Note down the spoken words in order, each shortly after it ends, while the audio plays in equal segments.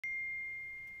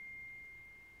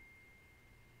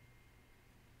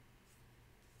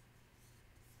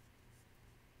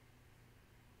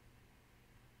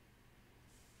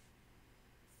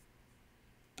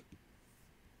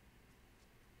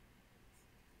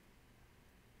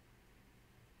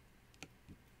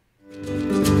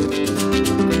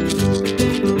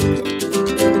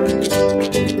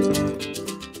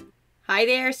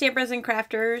there, Stampers and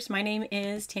Crafters. My name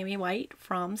is Tami White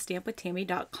from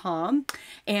stampwithtami.com,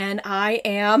 and I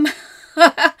am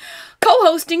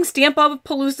co-hosting Stamp Up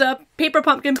Palooza, Paper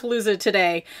Pumpkin Palooza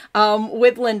today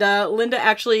with Linda. Linda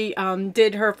actually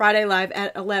did her Friday Live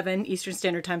at 11 Eastern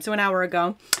Standard Time, so an hour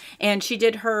ago, and she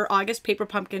did her August Paper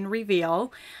Pumpkin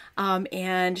reveal.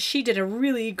 And she did a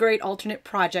really great alternate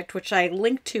project, which I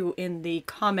linked to in the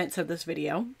comments of this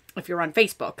video, if you're on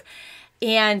Facebook.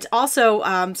 And also,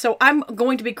 so I'm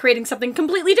going to be creating something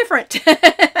completely different.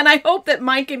 And I hope that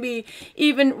mine can be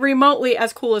even remotely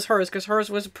as cool as hers, because hers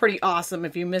was pretty awesome.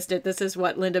 If you missed it, this is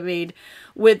what Linda made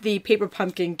with the Paper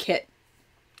Pumpkin kit.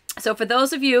 So for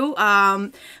those of you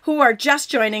who are just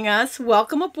joining us,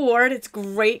 welcome aboard. It's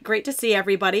great to see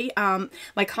everybody.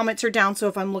 My comments are down, so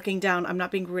if I'm looking down, I'm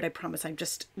not being rude, I promise. I'm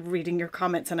just reading your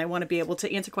comments, and I want to be able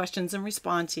to answer questions and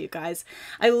respond to you guys.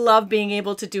 I love being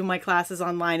able to do my classes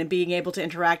online and being able to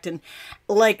interact. And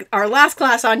like our last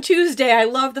class on Tuesday, I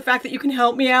love the fact that you can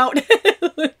help me out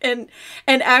and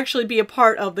actually be a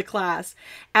part of the class.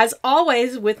 As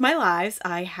always, with my lives,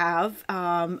 I have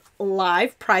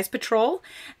live prize patrol,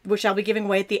 which I'll be giving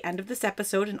away at the end of this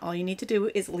episode, and all you need to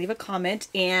do is leave a comment.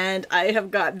 And I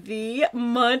have got the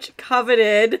much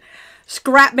coveted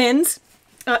scrap bins.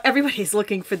 Everybody's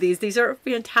looking for these. These are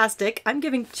fantastic. I'm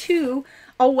giving 2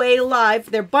 away live.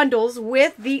 They're bundles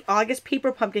with the August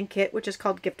Paper Pumpkin kit, which is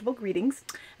called Giftable Greetings.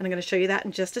 And I'm going to show you that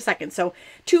in just a second. So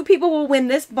 2 people will win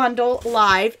this bundle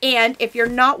live. And if you're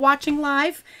not watching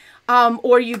live,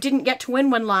 or you didn't get to win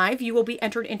one live, you will be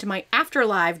entered into my after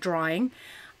live drawing.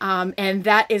 And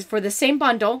that is for the same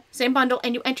bundle,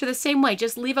 and you enter the same way.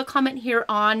 Just leave a comment here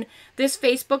on this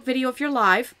Facebook video if you're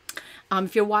live.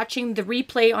 If you're watching the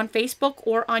replay on Facebook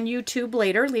or on YouTube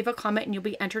later, leave a comment and you'll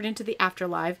be entered into the after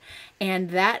live. And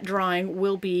that drawing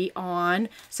will be on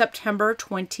September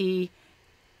 28th,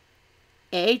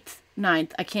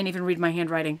 9th. I can't even read my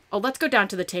handwriting. Oh, let's go down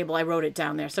to the table. I wrote it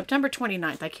down there. September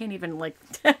 29th. I can't even like...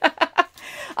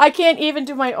 I can't even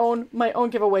do my own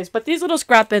giveaways. But these little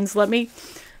scrap bins, let me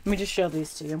just show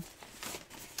these to you.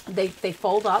 They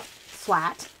fold up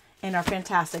flat and are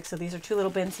fantastic. So these are 2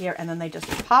 little bins here, and then they just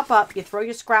pop up. You throw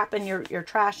your scrap and your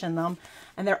trash in them,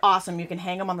 and they're awesome. You can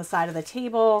hang them on the side of the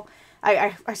table.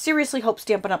 I seriously hope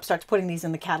Stampin' Up starts putting these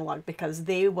in the catalog, because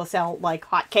they will sell like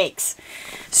hotcakes.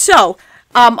 So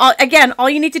again,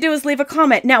 all you need to do is leave a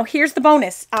comment. Now, here's the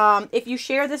bonus. If you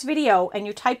share this video and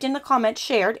you typed in the comment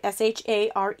shared,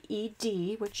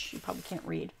 S-H-A-R-E-D, which you probably can't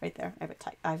read right there.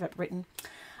 I have it written.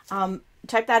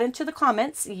 Type that into the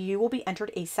comments. You will be entered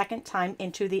a second time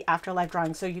into the afterlife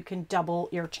drawing, so you can double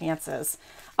your chances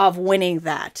of winning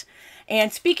that.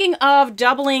 And speaking of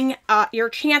doubling your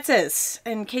chances,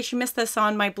 in case you missed this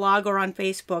on my blog or on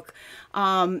Facebook,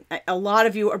 a lot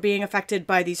of you are being affected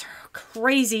by these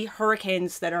crazy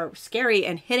hurricanes that are scary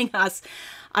and hitting us.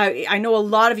 I know a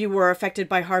lot of you were affected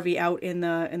by Harvey out in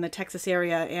the Texas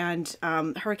area, and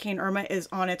Hurricane Irma is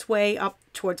on its way up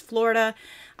towards Florida.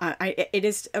 It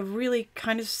is a really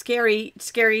kind of scary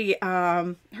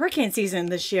hurricane season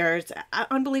this year. It's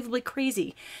unbelievably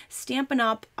crazy. Stampin'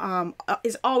 Up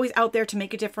is always out there to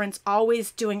make a difference,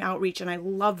 always doing outreach, and I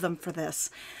love them for this.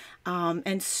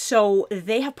 And so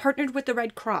they have partnered with the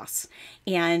Red Cross.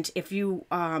 And if you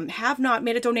have not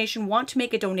made a donation, want to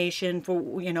make a donation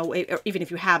for, you know, even if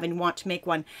you have and want to make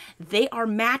one, they are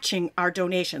matching our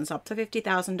donations up to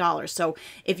 $50,000. So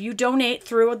if you donate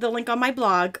through the link on my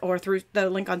blog or through the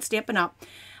link on Stampin' Up,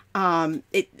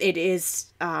 it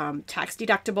is tax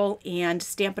deductible, and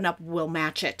Stampin' Up will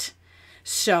match it.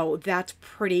 So that's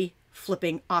pretty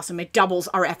flipping awesome. It doubles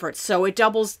our efforts. So it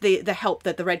doubles the help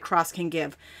that the Red Cross can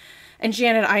give. And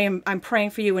Janet, I'm praying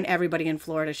for you and everybody in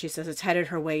Florida. She says it's headed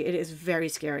her way. It is very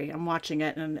scary. I'm watching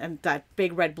it, and that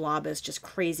big red blob is just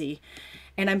crazy.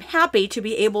 And I'm happy to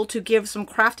be able to give some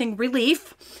crafting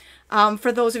relief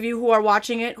for those of you who are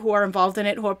watching it, who are involved in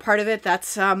it, who are part of it.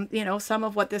 That's you know, some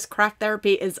of what this craft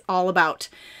therapy is all about.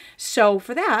 So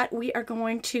for that, we are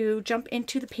going to jump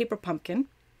into the Paper Pumpkin.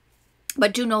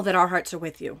 But do know that our hearts are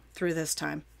with you through this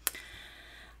time.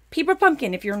 Paper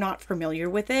Pumpkin, if you're not familiar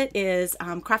with it, is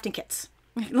crafting kits.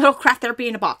 Little craft therapy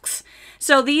in a box.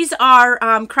 So these are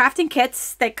crafting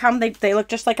kits. They come, they look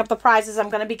just like the prizes I'm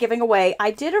going to be giving away.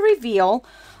 I did a reveal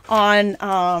on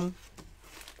when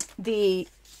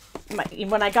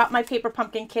I got my Paper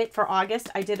Pumpkin kit for August,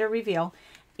 I did a reveal.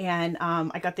 And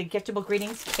I got the Giftable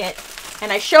Greetings kit.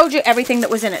 And I showed you everything that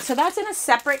was in it. So that's in a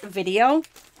separate video.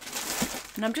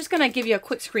 And I'm just going to give you a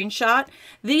quick screenshot.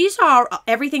 These are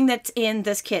everything that's in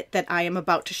this kit that I am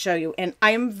about to show you. And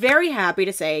I am very happy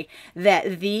to say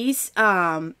that these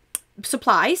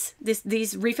supplies,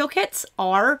 these refill kits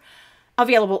are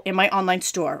available in my online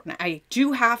store. I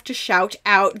do have to shout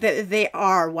out that they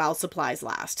are while supplies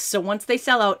last. So once they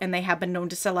sell out, and they have been known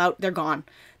to sell out, they're gone.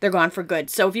 They're gone for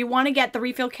good. So if you want to get the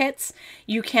refill kits,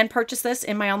 you can purchase this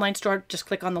in my online store. Just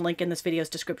click on the link in this video's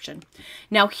description.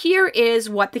 Now here is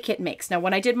what the kit makes. Now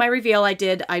when I did my reveal,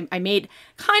 I made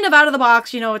kind of out of the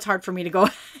box. You know, it's hard for me to go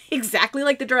exactly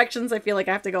like the directions. I feel like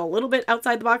I have to go a little bit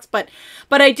outside the box, but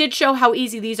I did show how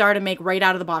easy these are to make right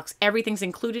out of the box. Everything's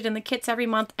included in the kits every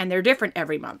month, and they're different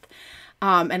every month.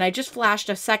 And I just flashed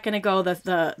a second ago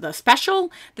the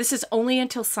special. This is only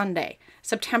until Sunday,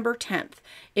 September 10th.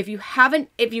 If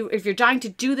you're dying to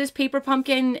do this Paper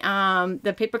Pumpkin,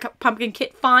 the Paper Pumpkin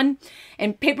Kit Fun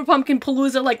and Paper Pumpkin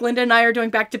Palooza, like Linda and I are doing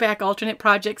back-to-back alternate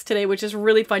projects today, which is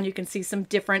really fun. You can see some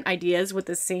different ideas with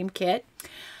the same kit.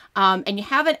 And you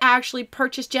haven't actually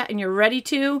purchased yet and you're ready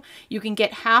to, you can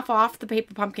get half off the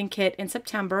Paper Pumpkin Kit in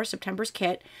September's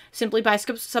kit, simply by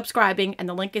subscribing, and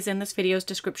the link is in this video's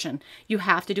description. You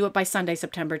have to do it by Sunday,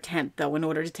 September 10th, though, in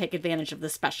order to take advantage of the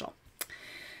special.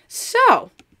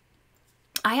 So,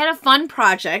 I had a fun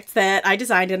project that I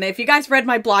designed, and if you guys read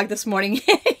my blog this morning,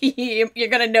 you're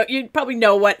gonna know. You probably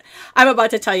know what I'm about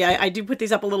to tell you. I do put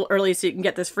these up a little early so you can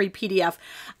get this free PDF.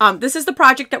 This is the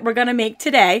project that we're gonna make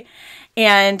today,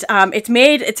 and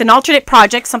it's an alternate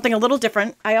project, something a little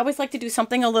different. I always like to do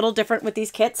something a little different with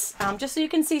these kits, just so you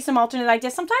can see some alternate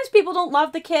ideas. Sometimes people don't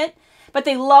love the kit, but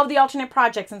they love the alternate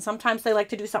projects, and sometimes they like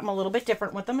to do something a little bit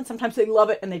different with them, and sometimes they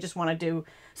love it and they just want to do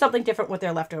something different with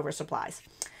their leftover supplies.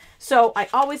 So I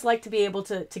always like to be able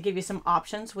to give you some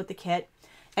options with the kit,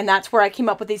 and that's where I came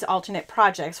up with these alternate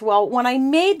projects. Well, when I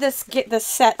made this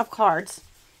set of cards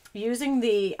using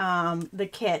the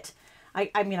kit,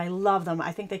 I mean, I love them.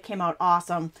 I think they came out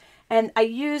awesome. And I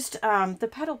used the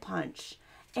petal punch,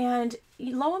 and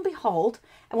lo and behold,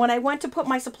 when I went to put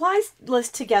my supplies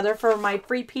list together for my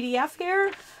free PDF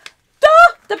here, the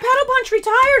petal punch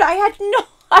retired. I had no,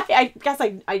 I guess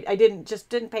I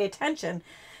didn't pay attention.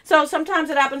 So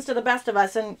sometimes it happens to the best of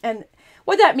us, and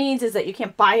what that means is that you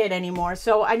can't buy it anymore.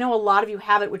 So I know a lot of you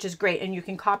have it, which is great, and you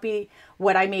can copy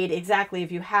what I made exactly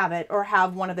if you have it, or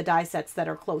have one of the die sets that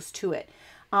are close to it.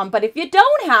 But if you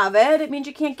don't have it, it means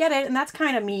you can't get it, and that's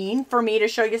kind of mean for me to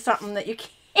show you something that you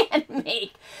can't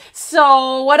make.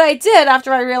 So what I did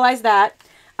after I realized that,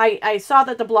 I saw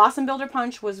that the Blossom Builder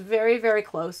Punch was very, very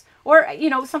close, or,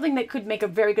 you know, something that could make a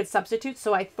very good substitute.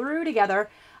 So I threw together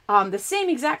the same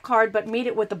exact card, but made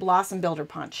it with the Blossom Builder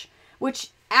Punch, which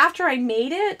after I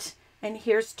made it, and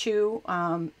here's two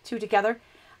together,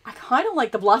 I kind of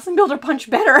like the Blossom Builder Punch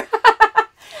better.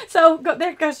 So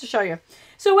there goes to show you.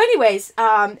 So anyways,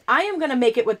 I am going to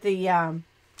make it with the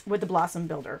Blossom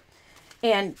Builder.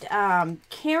 And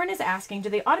Karen is asking, do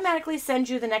they automatically send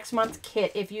you the next month's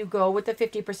kit if you go with the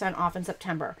 50% off in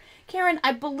September? Karen,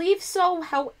 I believe so.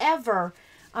 However,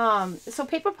 so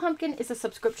Paper Pumpkin is a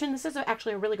subscription. This is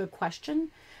actually a really good question.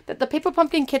 That the Paper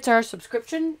Pumpkin kits are a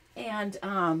subscription, and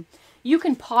you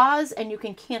can pause and you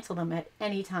can cancel them at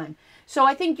any time. So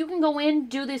I think you can go in,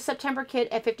 do the September kit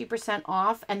at 50%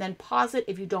 off, and then pause it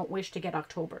if you don't wish to get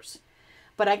October's.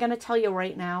 But I'm going to tell you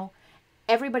right now,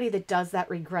 everybody that does that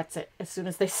regrets it as soon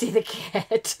as they see the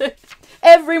kit.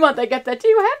 Every month I get that. Do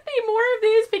you have any more of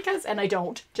these? Because, and I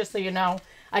don't, just so you know,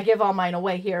 I give all mine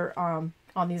away here on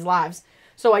these lives.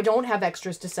 So I don't have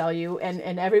extras to sell you,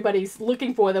 and everybody's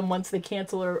looking for them once they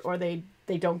cancel or they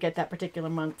don't get that particular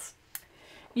month's.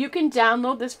 You can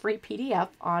download this free PDF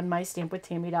on my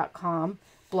stampwithtami.com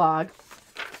blog.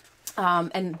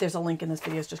 And there's a link in this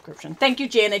video's description. Thank you,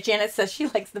 Janet. Janet says she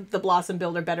likes the Blossom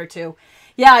Builder better too.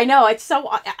 Yeah, I know. It's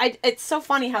so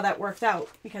funny how that worked out,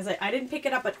 because I didn't pick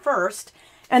it up at first,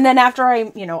 and then after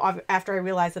I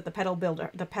realized that the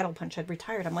petal punch had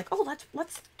retired, I'm like, oh,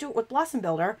 let's do it with Blossom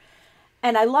Builder,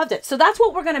 and I loved it. So that's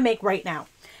what we're gonna make right now.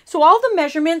 So all the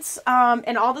measurements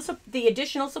and all the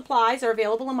additional supplies are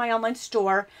available in my online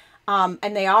store.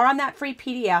 And they are on that free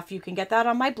PDF. You can get that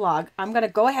on my blog. I'm going to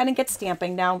go ahead and get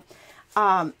stamping. Now,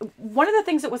 one of the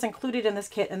things that was included in this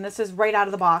kit, and this is right out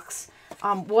of the box,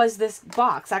 was this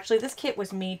box. Actually, this kit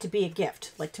was made to be a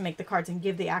gift, like to make the cards and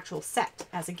give the actual set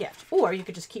as a gift. Or you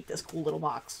could just keep this cool little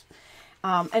box.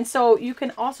 And so you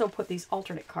can also put these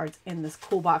alternate cards in this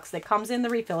cool box that comes in the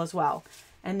refill as well.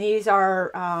 And these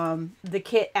are the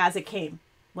kit as it came,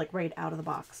 like right out of the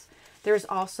box. There's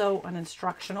also an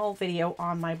instructional video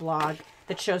on my blog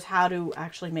that shows how to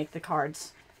actually make the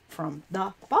cards from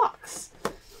the box.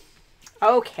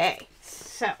 Okay,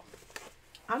 so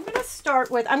I'm going to start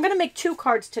with, I'm going to make two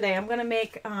cards today. I'm going to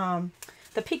make the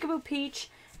Peekaboo Peach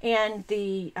and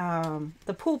the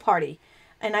Pool Party.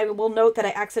 And I will note that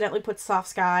I accidentally put Soft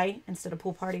Sky instead of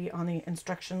Pool Party on the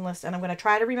instruction list. And I'm going to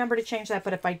try to remember to change that.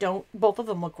 But if I don't, both of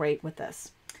them look great with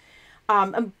this.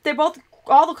 They're both,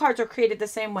 all the cards are created the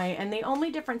same way. And the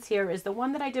only difference here is the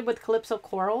one that I did with Calypso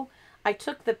Coral. I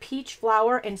took the peach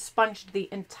flower and sponged the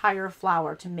entire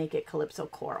flower to make it Calypso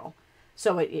Coral.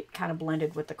 So it kind of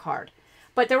blended with the card.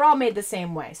 But they're all made the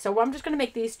same way. So I'm just going to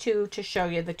make these two to show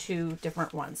you the two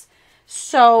different ones.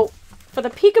 So for the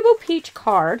Peekaboo Peach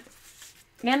card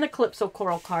and the Calypso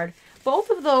Coral card, both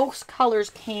of those colors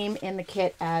came in the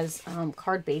kit as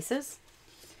card bases.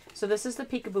 So this is the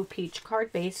Peekaboo Peach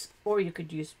card base, or you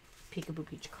could use Peekaboo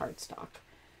Peach cardstock.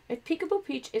 Peekaboo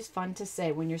Peach is fun to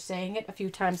say when you're saying it a few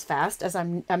times fast, as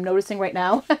I'm noticing right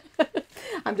now.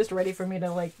 I'm just ready for me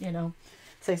to, like, you know,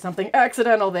 say something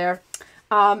accidental there.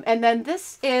 And then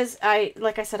this is,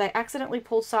 like I said, I accidentally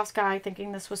pulled Soft Sky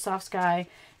thinking this was Soft Sky.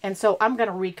 And so I'm going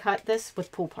to recut this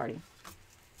with Pool Party.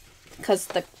 Because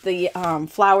the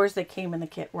flowers that came in the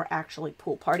kit were actually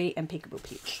Pool Party and Peekaboo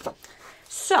Peach.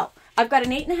 So I've got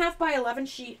an 8.5 by 11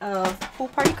 sheet of Pool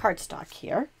Party cardstock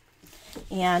here.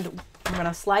 And I'm going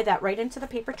to slide that right into the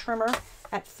paper trimmer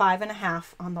at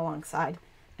 5.5 on the long side.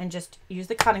 And just use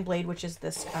the cutting blade, which is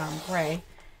this gray.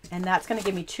 And that's going to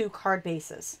give me 2 card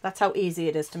bases. That's how easy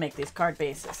it is to make these card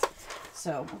bases.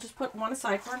 So I'll just put one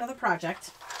aside for another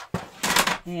project.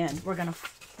 And we're going to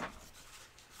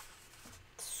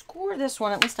score this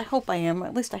one. At least I hope I am.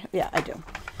 At least yeah, I do.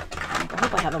 I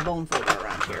hope I have a bone folder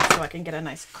around here so I can get a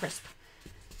nice crisp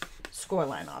score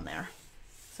line on there.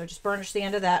 So just burnish the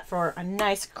end of that for a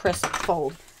nice crisp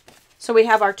fold. So we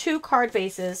have our 2 card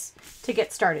bases to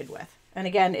get started with. And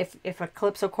again, if a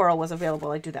Calypso Coral was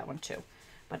available, I'd do that one too.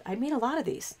 But I made a lot of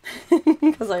these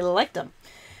because I liked them.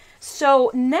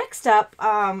 So next up,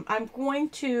 I'm going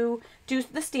to do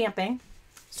the stamping.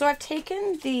 So I've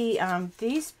taken the,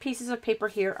 these pieces of paper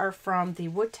here are from the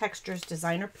Wood Textures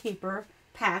Designer Paper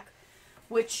Pack,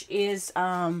 which is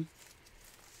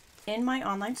in my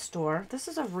online store. This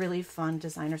is a really fun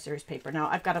designer series paper. Now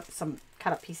I've got some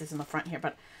cut up pieces in the front here,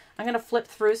 but I'm going to flip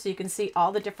through so you can see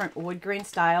all the different wood grain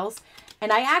styles.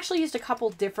 And I actually used a couple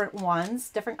different ones,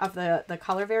 different of the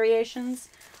color variations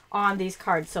on these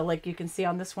cards. So like you can see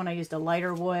on this one, I used a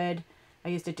lighter wood. I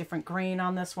used a different green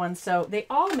on this one. So they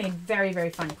all made very,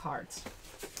 very fun cards.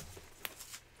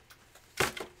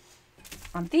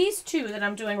 On these 2 that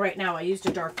I'm doing right now, I used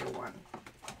a darker one.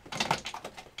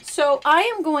 So I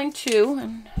am going to,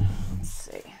 and let's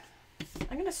see,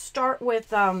 I'm going to start with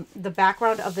the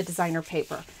background of the designer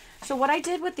paper. So what I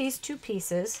did with these 2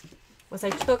 pieces was I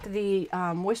took the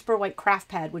Whisper White Craft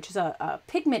Pad, which is a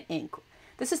pigment ink.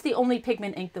 This is the only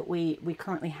pigment ink that we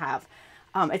currently have.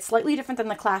 It's slightly different than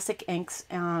the classic inks,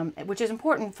 which is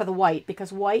important for the white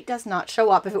because white does not show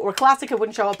up. If it were classic, it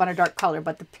wouldn't show up on a dark color,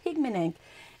 but the pigment ink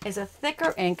is a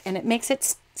thicker ink and it makes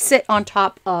it sit on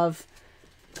top of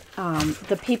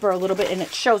the paper a little bit and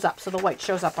it shows up. So the white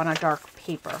shows up on a dark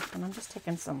paper. And I'm just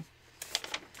taking some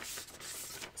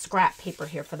scrap paper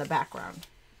here for the background.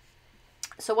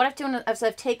 So what I've done is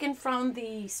I've taken from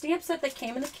the stamp set that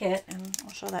came in the kit, and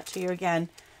I'll show that to you again,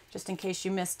 just in case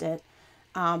you missed it.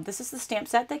 This is the stamp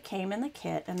set that came in the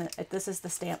kit, and this is the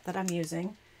stamp that I'm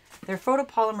using. They're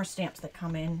photopolymer stamps that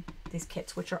come in these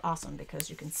kits, which are awesome because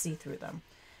you can see through them.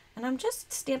 And I'm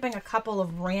just stamping a couple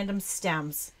of random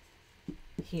stems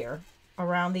here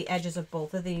around the edges of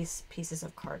both of these pieces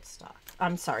of cardstock.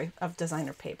 I'm sorry, of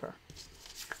designer paper.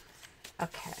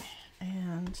 Okay,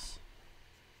 and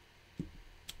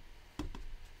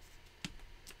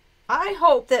I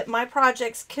hope that my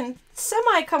projects can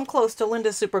semi come close to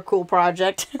Linda's super cool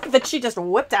project that she just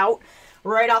whipped out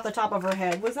right off the top of her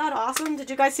head. Was that awesome? Did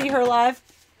you guys see her live?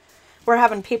 We're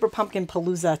having Paper Pumpkin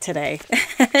Palooza today.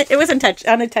 It was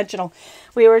unintentional.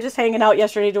 We were just hanging out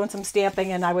yesterday doing some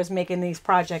stamping and I was making these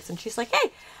projects and she's like,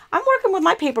 hey, I'm working with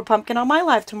my Paper Pumpkin on my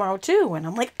live tomorrow too. And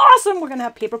I'm like, awesome, we're going to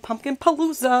have Paper Pumpkin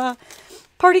Palooza.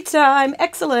 Party time,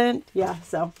 excellent. Yeah,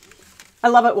 so I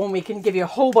love it when we can give you a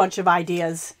whole bunch of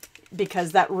ideas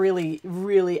because that really,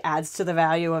 really adds to the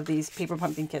value of these Paper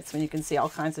Pumpkin kits when you can see all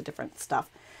kinds of different stuff.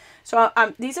 So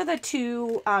these are the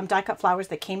 2 die cut flowers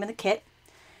that came in the kit.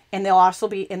 And they'll also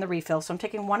be in the refill. So I'm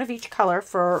taking one of each color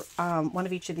for one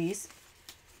of each of these.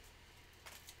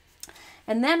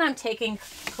 And then I'm taking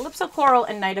Calypso Coral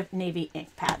and Night of Navy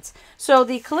ink pads. So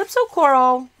the Calypso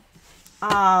Coral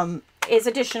is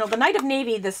additional. The Night of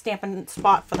Navy, the Stampin'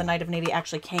 Spot for the Night of Navy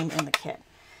actually came in the kit.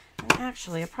 And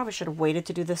actually, I probably should have waited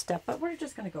to do this step, but we're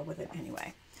just going to go with it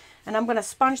anyway. And I'm going to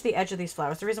sponge the edge of these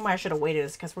flowers. The reason why I should have waited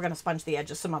is because we're going to sponge the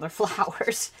edge of some other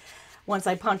flowers once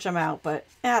I punch them out. But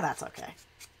yeah, that's okay.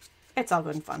 It's all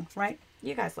good and fun, right?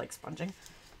 You guys like sponging.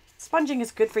 Sponging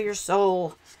is good for your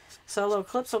soul. So a little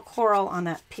Calypso Coral on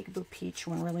that Peekaboo Peach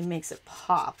one really makes it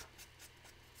pop.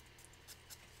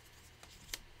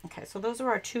 Okay, so those are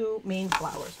our two main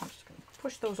flowers. I'm just going to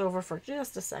push those over for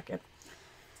just a second.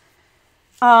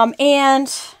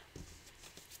 And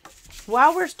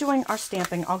while we're doing our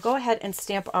stamping, I'll go ahead and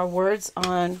stamp our words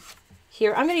on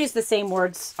here. I'm going to use the same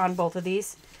words on both of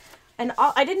these. And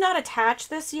I did not attach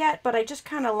this yet, but I just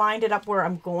kind of lined it up where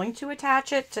I'm going to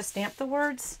attach it to stamp the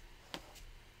words.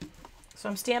 So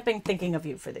I'm stamping Thinking of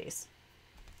You for these.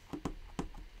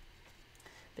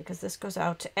 Because this goes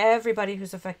out to everybody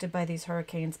who's affected by these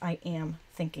hurricanes. I am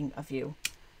thinking of you.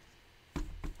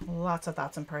 Lots of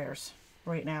thoughts and prayers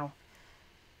right now.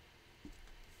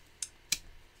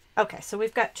 Okay, so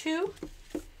we've got two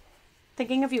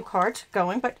Thinking of You cards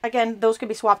going, but again, those can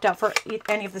be swapped out for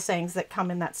any of the sayings that come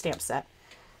in that stamp set.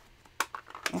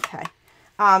 Okay.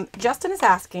 Justin is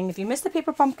asking, if you missed the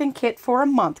Paper Pumpkin kit for a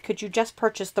month, could you just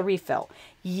purchase the refill?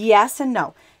 Yes and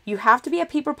no. You have to be a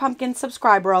Paper Pumpkin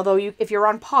subscriber, although if you're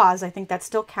on pause, I think that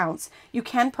still counts. You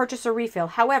can purchase a refill.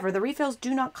 However, the refills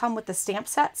do not come with the stamp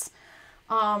sets.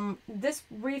 This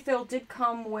refill did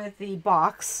come with the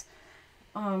box,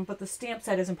 but the stamp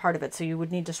set isn't part of it, so you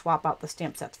would need to swap out the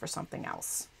stamp sets for something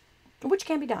else, which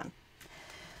can be done.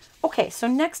 Okay, so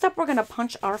next up we're going to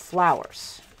punch our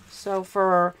flowers. So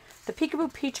for the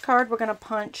Peekaboo Peach card, we're going to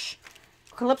punch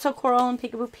Calypso Coral and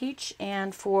Peekaboo Peach,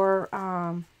 and for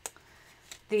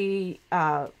the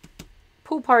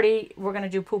Pool Party, we're going to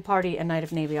do Pool Party and Night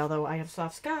of Navy, although I have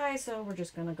Soft Sky, so we're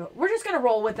just going to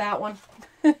roll with that one.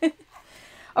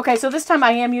 Okay, so this time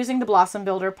I am using the Blossom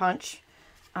Builder punch.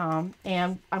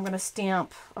 And I'm going to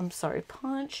stamp,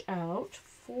 punch out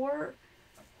 4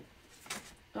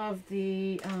 of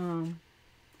the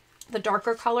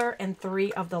darker color and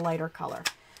 3 of the lighter color.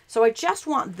 So I just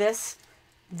want this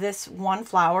one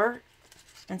flower.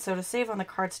 And so to save on the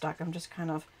cardstock, I'm just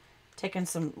kind of taking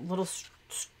some little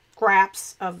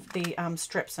scraps of the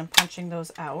strips and punching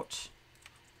those out.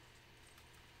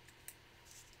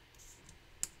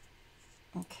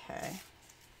 Okay.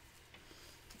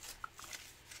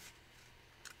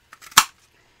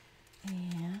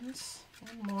 And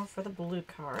one more for the blue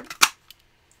card.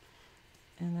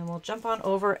 And then we'll jump on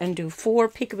over and do 4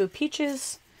 Peekaboo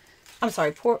Peaches. I'm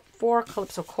sorry, 4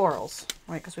 Calypso Corals,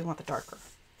 right? Because we want the darker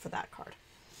for that card.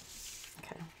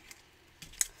 Okay.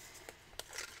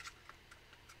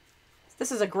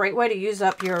 This is a great way to use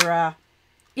up your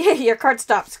your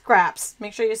cardstock scraps.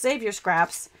 Make sure you save your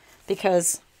scraps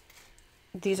because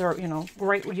these are, you know,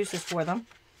 great uses for them.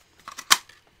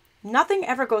 Nothing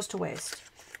ever goes to waste.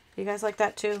 You guys like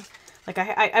that too? Like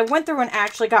I went through and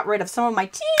actually got rid of some of my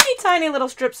teeny tiny little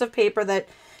strips of paper that,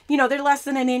 you know, they're less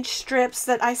than an inch strips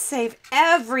that I save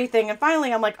everything. And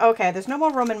finally I'm like, okay, there's no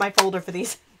more room in my folder for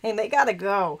these and they gotta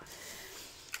go.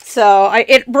 So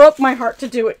it broke my heart to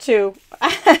do it too.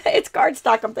 It's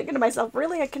cardstock. I'm thinking to myself,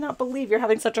 really? I cannot believe you're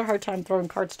having such a hard time throwing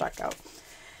cardstock out.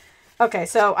 Okay,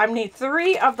 so I need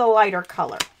 3 of the lighter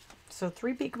color. So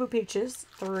 3 Peekaboo Peaches,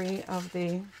 3 of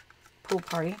the Pool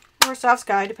Party, or Soft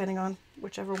Sky, depending on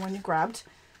whichever one you grabbed.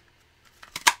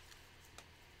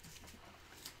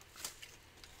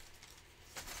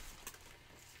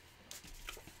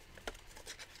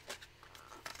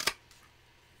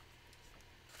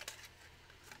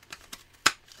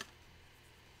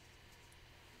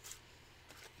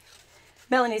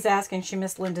 Melanie's asking, she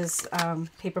missed Linda's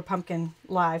Paper Pumpkin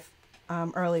live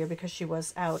earlier because she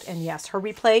was out. And yes, her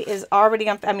replay is already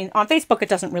on, on Facebook it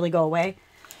doesn't really go away.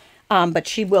 But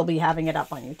she will be having it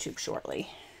up on YouTube shortly.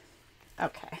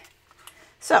 Okay.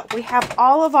 So we have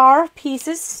all of our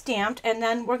pieces stamped, and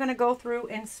then we're going to go through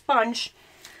and sponge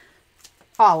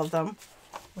all of them,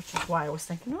 which is why I was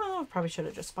thinking, oh, I probably should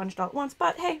have just sponged all at once.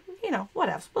 But hey, you know,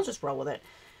 whatever. We'll just roll with it.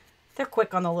 They're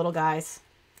quick on the little guys.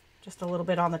 Just a little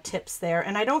bit on the tips there.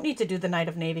 And I don't need to do the Night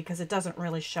of Navy because it doesn't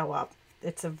really show up.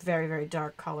 It's a very, very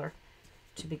dark color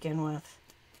to begin with.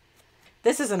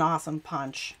 This is an awesome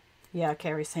punch. Yeah,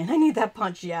 Carrie's saying, I need that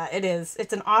punch. Yeah, it is.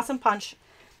 It's an awesome punch.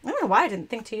 I don't know why I didn't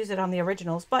think to use it on the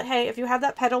originals. But hey, if you have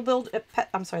that petal the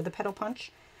petal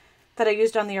punch that I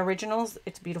used on the originals,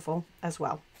 it's beautiful as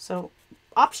well. So,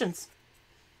 options.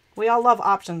 We all love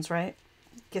options, right?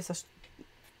 Gives us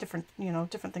different, you know,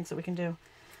 different things that we can do.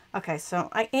 Okay, so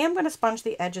I am going to sponge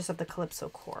the edges of the Calypso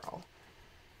Coral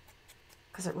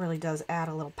because it really does add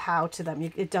a little pow to them.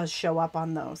 It does show up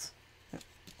on those.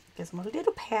 Gives them a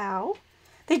little pow.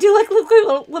 They do like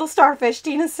little starfish,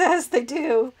 Tina says. They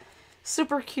do.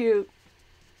 Super cute.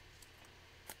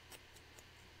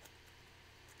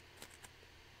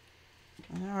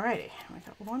 Alrighty, I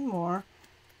got one more.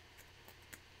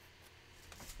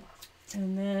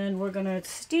 And then we're going to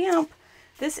stamp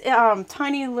this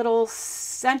tiny little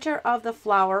center of the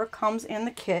flower comes in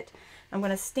the kit. I'm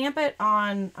going to stamp it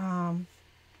on, I'm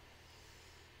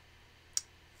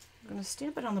going to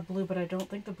stamp it on the blue, but I don't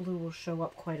think the blue will show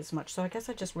up quite as much. So I guess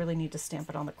I just really need to stamp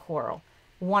it on the coral,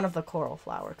 one of the coral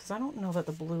flower, because I don't know that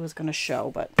the blue is going to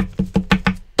show, but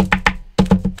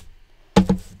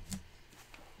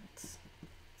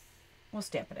we'll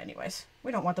stamp it anyways.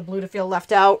 We don't want the blue to feel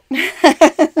left out.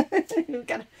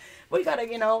 we gotta,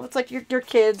 you know, it's like your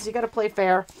kids. You gotta play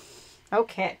fair.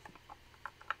 Okay.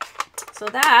 So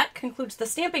that concludes the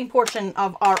stamping portion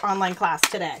of our online class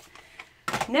today.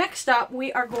 Next up,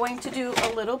 we are going to do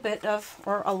a little bit of,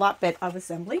 or a lot bit of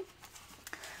assembly.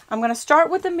 I'm going to start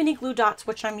with the mini glue dots,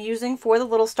 which I'm using for the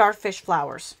little starfish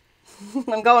flowers.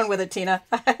 I'm going with it, Tina.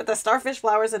 The starfish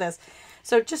flowers it is.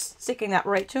 So just sticking that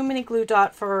right to a mini glue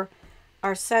dot for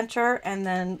our center, and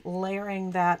then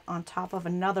layering that on top of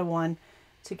another one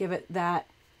to give it that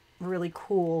really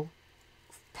cool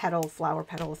flower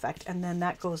petal effect. And then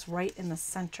that goes right in the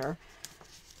center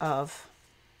of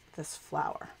this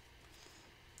flower.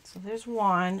 So there's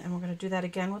one, and we're going to do that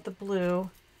again with the blue.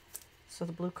 So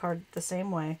the blue card the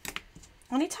same way.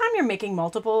 Anytime you're making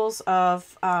multiples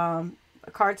of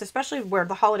cards, especially where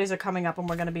the holidays are coming up and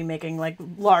we're going to be making like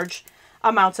large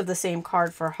amounts of the same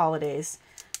card for holidays,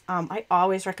 I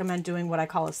always recommend doing what I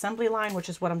call assembly line, which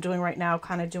is what I'm doing right now,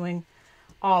 kind of doing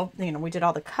all, you know, we did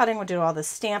all the cutting, we did all the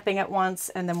stamping at once,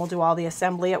 and then we'll do all the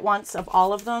assembly at once of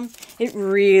all of them. It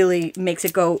really makes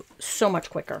it go so much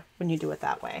quicker when you do it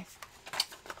that way.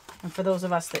 And for those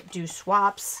of us that do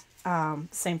swaps,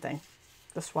 same thing.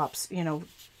 The swaps, you know,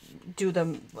 do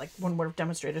them like when we're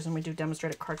demonstrators and we do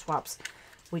demonstrator card swaps,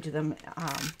 we do them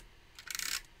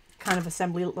kind of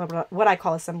assembly, what I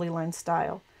call assembly line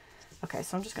style. Okay,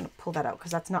 so I'm just going to pull that out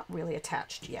because that's not really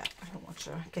attached yet. I don't want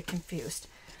you to get confused.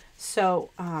 So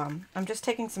I'm just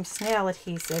taking some snail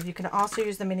adhesive. You can also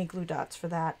use the mini glue dots for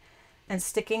that, and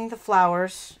sticking the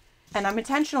flowers, and I'm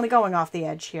intentionally going off the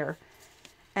edge here.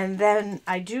 And then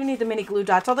I do need the mini glue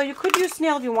dots, although you could use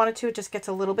snail if you wanted to. It just gets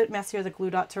a little bit messier. The glue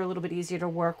dots are a little bit easier to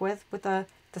work with the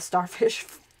starfish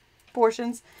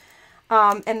portions.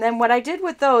 And then what I did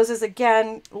with those is,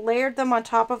 again, layered them on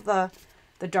top of the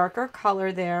darker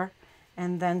color there,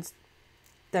 and then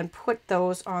put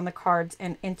those on the cards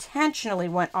and intentionally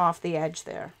went off the edge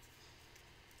there.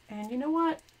 And you know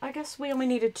what? I guess we only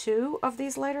needed 2 of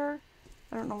these lighter.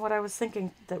 I don't know what I was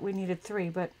thinking that we needed 3,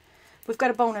 but we've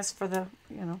got a bonus for the,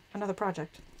 you know, another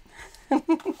project.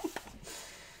 Okay.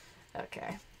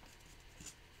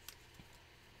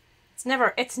 It's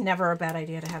never a bad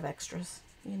idea to have extras.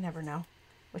 You never know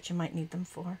what you might need them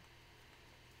for.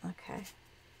 Okay.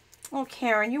 Oh,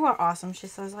 Karen, you are awesome. She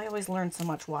says, I always learn so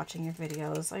much watching your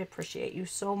videos. I appreciate you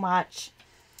so much.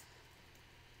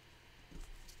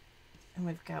 And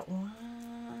we've got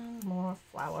one more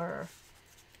flower.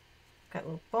 Got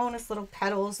little bonus little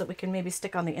petals that we can maybe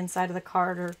stick on the inside of the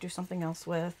card or do something else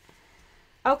with.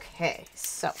 Okay,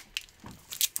 so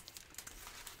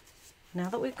now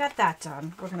that we've got that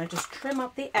done, we're going to just trim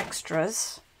up the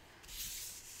extras.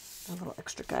 The little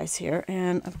extra guys here.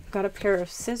 And I've got a pair of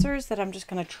scissors that I'm just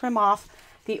going to trim off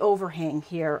the overhang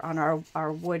here on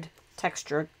our wood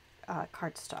texture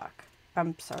cardstock.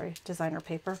 I'm sorry, designer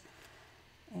paper.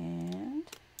 And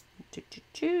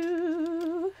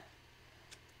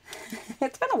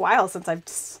it's been a while since I've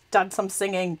done some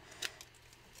singing.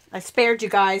 I spared you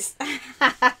guys.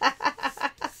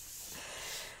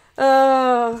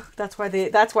 Oh, that's why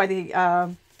the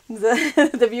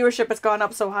viewership has gone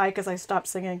up so high, because I stopped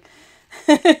singing.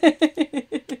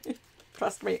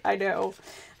 Trust me, I know.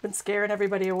 I've been scaring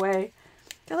everybody away.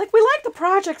 They're like, we like the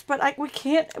projects, but we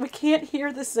can't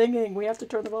hear the singing. We have to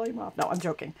turn the volume off. No, I'm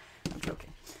joking. I'm joking.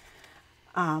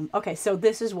 Okay, so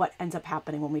this is what ends up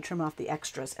happening when we trim off the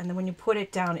extras. And then when you put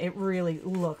it down, it really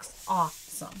looks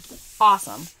awesome.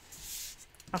 Awesome.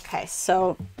 Okay,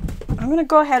 so I'm going to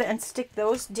go ahead and stick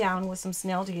those down with some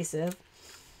snail adhesive.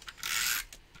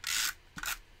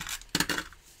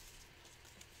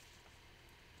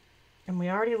 And we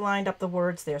already lined up the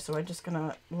words there, so I'm just going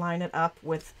to line it up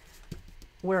with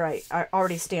where I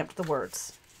already stamped the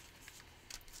words.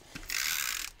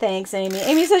 Thanks, Amy.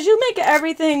 Amy says, you make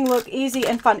everything look easy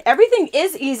and fun. Everything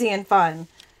is easy and fun.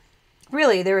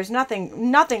 Really, there is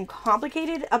nothing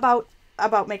complicated about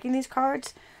making these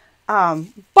cards.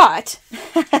 But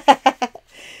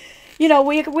you know,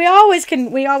 we always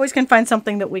can find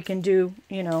something that we can do,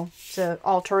 you know, to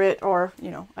alter it, or,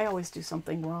 you know, I always do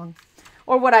something wrong.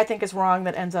 Or what I think is wrong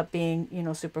that ends up being, you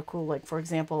know, super cool. Like, for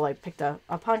example, I picked a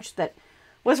punch that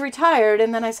was retired,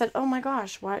 and then I said, oh my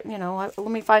gosh, why, you know, let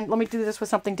me do this with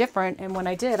something different. And when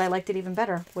I did, I liked it even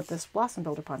better with this Blossom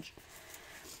Builder punch.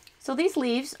 So these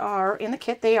leaves are in the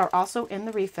kit. They are also in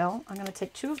the refill. I'm going to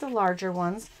take 2 of the larger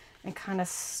ones and kind of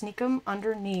sneak them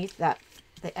underneath the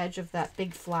edge of that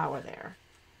big flower there.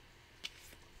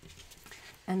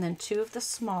 And then 2 of the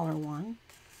smaller one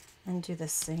and do the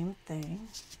same thing.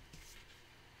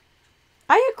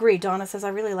 I agree. Donna says, I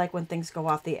really like when things go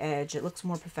off the edge. It looks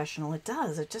more professional. It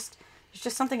does. There's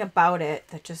just something about it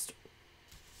that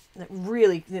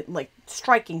really, like,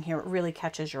 striking here. It really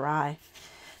catches your eye.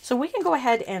 So we can go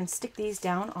ahead and stick these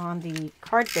down on the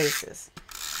card bases.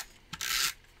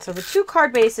 So the 2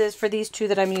 card bases for these 2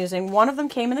 that I'm using, one of them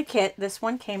came in the kit. This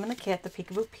one came in the kit, the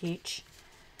Peekaboo Peach.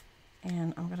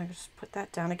 And I'm going to just put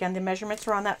that down. Again, the measurements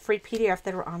are on that free PDF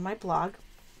that are on my blog.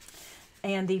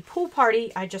 And the Pool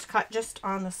Party, I just cut just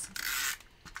on this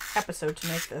episode to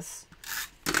make this.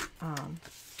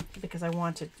 Because I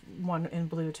wanted one in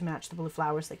blue to match the blue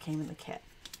flowers that came in the kit.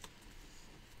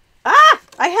 Ah!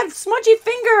 I have smudgy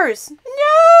fingers!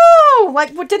 No!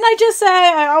 Like, what didn't I just say?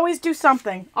 I always do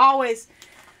something. Always.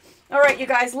 Alright, you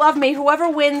guys, love me. Whoever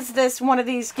wins one of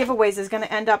these giveaways is going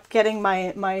to end up getting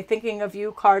my Thinking of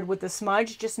You card with the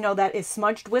smudge. Just know that is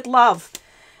smudged with love.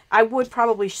 I would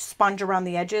probably sponge around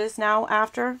the edges now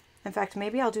after. In fact,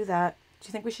 maybe I'll do that. Do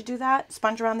you think we should do that?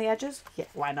 Sponge around the edges? Yeah,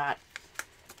 why not?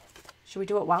 Should we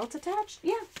do it while it's attached?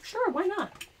 Yeah, sure, why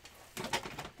not?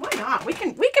 Why not? We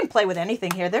can play with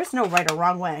anything here. There's no right or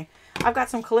wrong way. I've got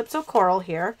some Calypso Coral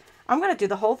here. I'm going to do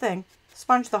the whole thing.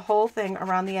 Sponge the whole thing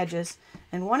around the edges.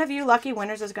 And one of you lucky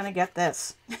winners is going to get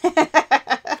this. And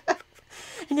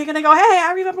you're going to go, hey,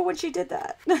 I remember when she did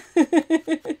that.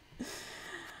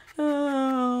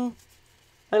 Oh,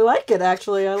 I like it,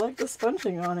 actually. I like the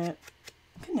sponging on it.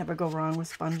 You can never go wrong with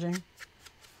sponging.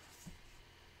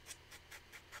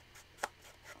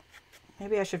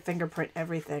 Maybe I should fingerprint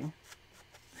everything.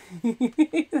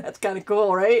 That's kind of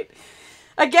cool, right?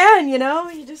 Again, you know,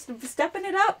 you just stepping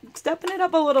it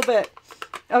up a little bit.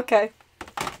 Okay.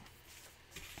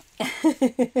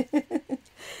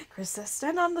 Chris says,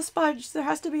 stand on the smudge. There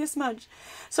has to be a smudge.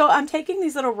 So I'm taking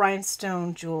these little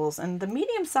rhinestone jewels, and the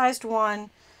medium-sized one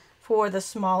for the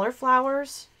smaller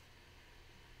flowers.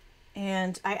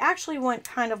 And I actually went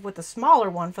kind of with the smaller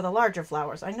one for the larger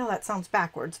flowers. I know that sounds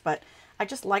backwards, but I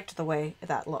just liked the way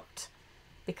that looked,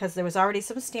 because there was already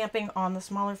some stamping on the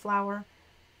smaller flower.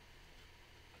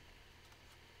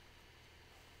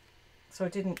 So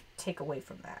it didn't take away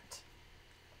from that.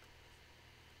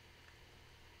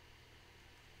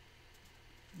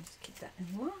 Just keep that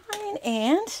in line,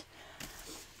 and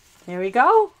there we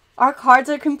go. Our cards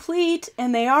are complete,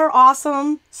 and they are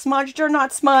awesome. Smudged or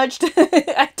not smudged.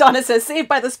 Donna says, saved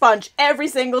by the sponge every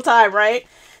single time, right?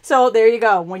 So there you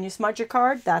go. When you smudge your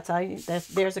card, that's how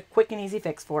there's a quick and easy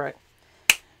fix for it.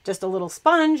 Just a little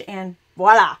sponge, and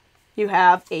voila, you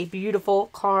have a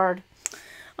beautiful card.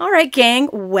 All right, gang.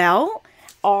 Well,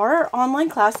 our online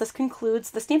class, this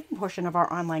concludes the stamping portion of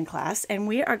our online class, and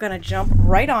we are going to jump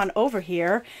right on over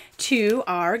here to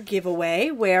our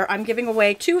giveaway, where I'm giving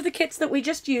away 2 of the kits that we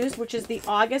just used, which is the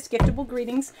August Giftable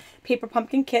Greetings Paper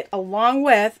Pumpkin Kit, along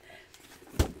with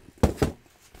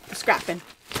a scrap bin.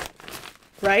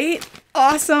 Right?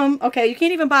 Awesome. Okay, you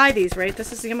can't even buy these, right?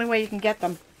 This is the only way you can get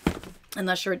them,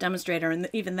 unless you're a demonstrator, and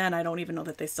even then, I don't even know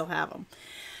that they still have them.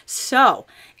 So,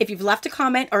 if you've left a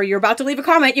comment, or you're about to leave a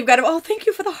comment, you've got to, oh, thank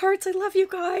you for the hearts. I love you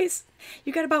guys.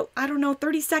 You got about, I don't know,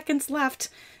 30 seconds left,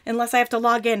 unless I have to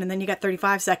log in, and then you got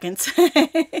 35 seconds.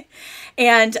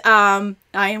 And I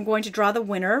am going to draw the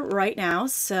winner right now.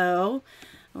 So,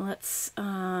 let's,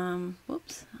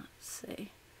 whoops, let's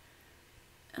see.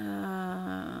 I've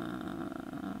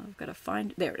got to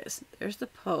find, there it is. There's the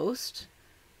post.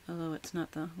 Although it's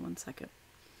not the, 1 second.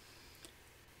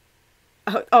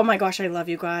 Oh my gosh, I love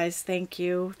you guys. Thank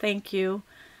you. Thank you.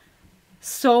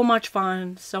 So much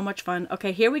fun. So much fun.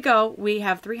 Okay, here we go. We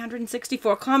have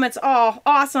 364 comments. Oh,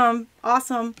 awesome.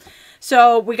 Awesome.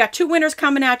 So we got 2 winners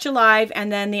coming at you live,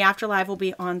 and then the after live will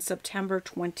be on September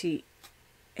 28th.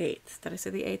 Did I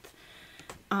say the 8th?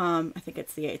 I think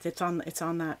it's the 8th. It's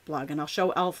on that blog, and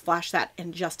I'll flash that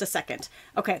in just a second.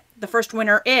 Okay, the first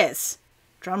winner is,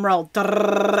 drum roll,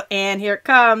 and here it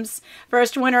comes.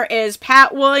 First winner is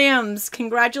Pat Williams.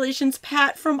 Congratulations,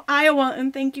 Pat from Iowa,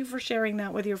 and thank you for sharing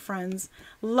that with your friends.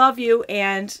 Love you,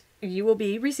 and you will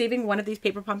be receiving one of these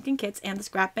paper pumpkin kits and the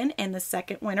scrap bin. And the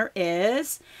second winner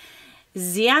is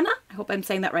Ziana, I hope I'm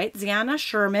saying that right, Ziana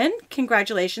Sherman,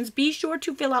 congratulations. Be sure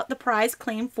to fill out the prize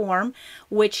claim form,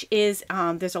 which is,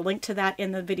 there's a link to that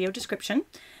in the video description.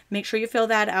 Make sure you fill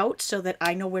that out so that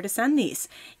I know where to send these.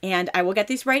 And I will get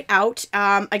these right out.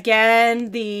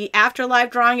 Again, the after live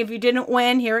drawing, if you didn't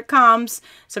win, here it comes.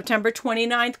 September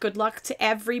 29th. Good luck to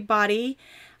everybody.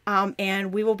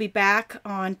 And we will be back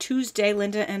on Tuesday.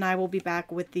 Linda and I will be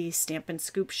back with the Stampin'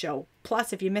 Scoop show.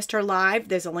 Plus, if you missed her live,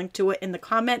 there's a link to it in the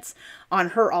comments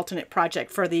on her alternate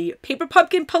project for the Paper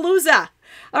Pumpkin Palooza.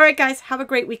 All right, guys, have a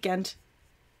great weekend.